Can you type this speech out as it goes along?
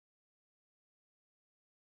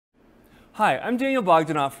Hi, I'm Daniel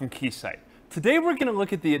Bogdanoff from Keysight. Today we're going to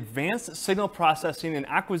look at the advanced signal processing and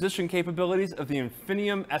acquisition capabilities of the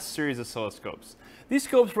Infineon S series oscilloscopes. These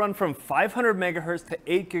scopes run from 500 MHz to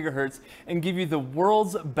 8 GHz and give you the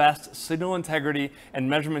world's best signal integrity and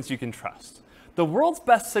measurements you can trust. The world's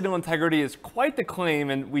best signal integrity is quite the claim,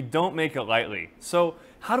 and we don't make it lightly. So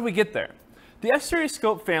how do we get there? The S series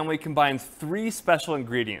scope family combines three special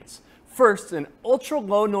ingredients. First, an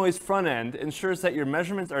ultra-low noise front end ensures that your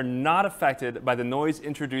measurements are not affected by the noise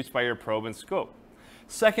introduced by your probe and scope.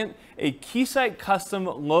 Second, a Keysight custom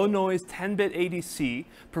low-noise 10-bit ADC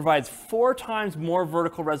provides 4 times more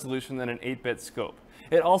vertical resolution than an 8-bit scope.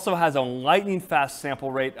 It also has a lightning-fast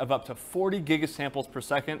sample rate of up to 40 gigasamples per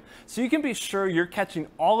second, so you can be sure you're catching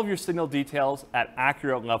all of your signal details at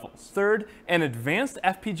accurate levels. Third, an advanced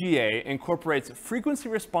FPGA incorporates frequency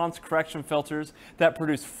response correction filters that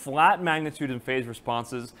produce flat magnitude and phase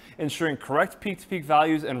responses, ensuring correct peak-to-peak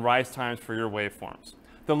values and rise times for your waveforms.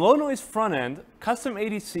 The low-noise front end, custom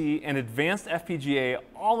ADC, and advanced FPGA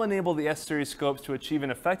all enable the S series scopes to achieve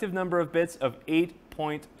an effective number of bits of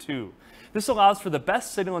 8.2. This allows for the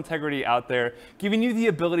best signal integrity out there, giving you the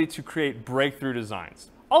ability to create breakthrough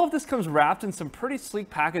designs. All of this comes wrapped in some pretty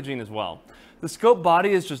sleek packaging as well. The scope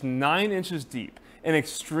body is just 9 inches deep, an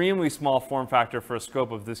extremely small form factor for a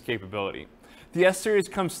scope of this capability. The S series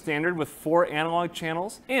comes standard with 4 analog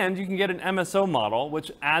channels, and you can get an MSO model, which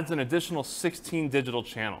adds an additional 16 digital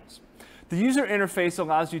channels. The user interface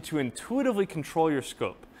allows you to intuitively control your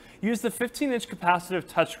scope. Use the 15-inch capacitive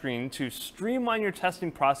touchscreen to streamline your testing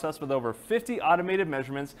process with over 50 automated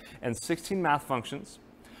measurements and 16 math functions.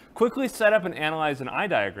 Quickly set up and analyze an eye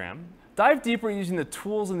diagram. Dive deeper using the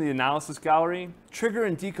tools in the analysis gallery, trigger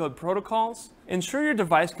and decode protocols, ensure your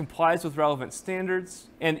device complies with relevant standards,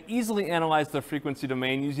 and easily analyze the frequency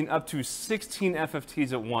domain using up to 16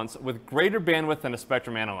 FFTs at once with greater bandwidth than a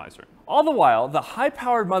spectrum analyzer. All the while, the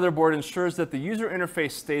high-powered motherboard ensures that the user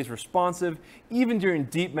interface stays responsive even during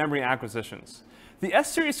deep memory acquisitions. The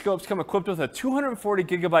S series scopes come equipped with a 240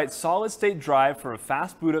 GB solid-state drive for a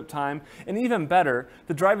fast boot-up time, and even better,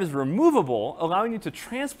 the drive is removable, allowing you to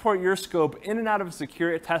transport your scope in and out of a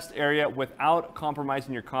secure test area without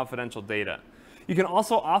compromising your confidential data. You can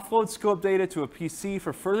also offload scope data to a PC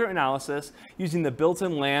for further analysis using the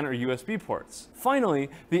built-in LAN or USB ports.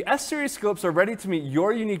 Finally, the S series scopes are ready to meet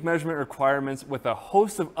your unique measurement requirements with a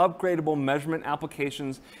host of upgradable measurement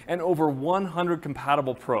applications and over 100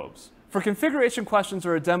 compatible probes. For configuration questions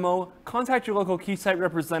or a demo, contact your local Keysight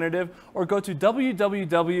representative or go to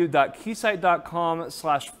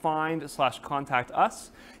www.keysight.com/find/contact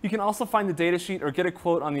us. You can also find the datasheet or get a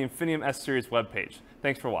quote on the Infineon S series webpage.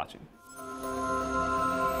 Thanks for watching.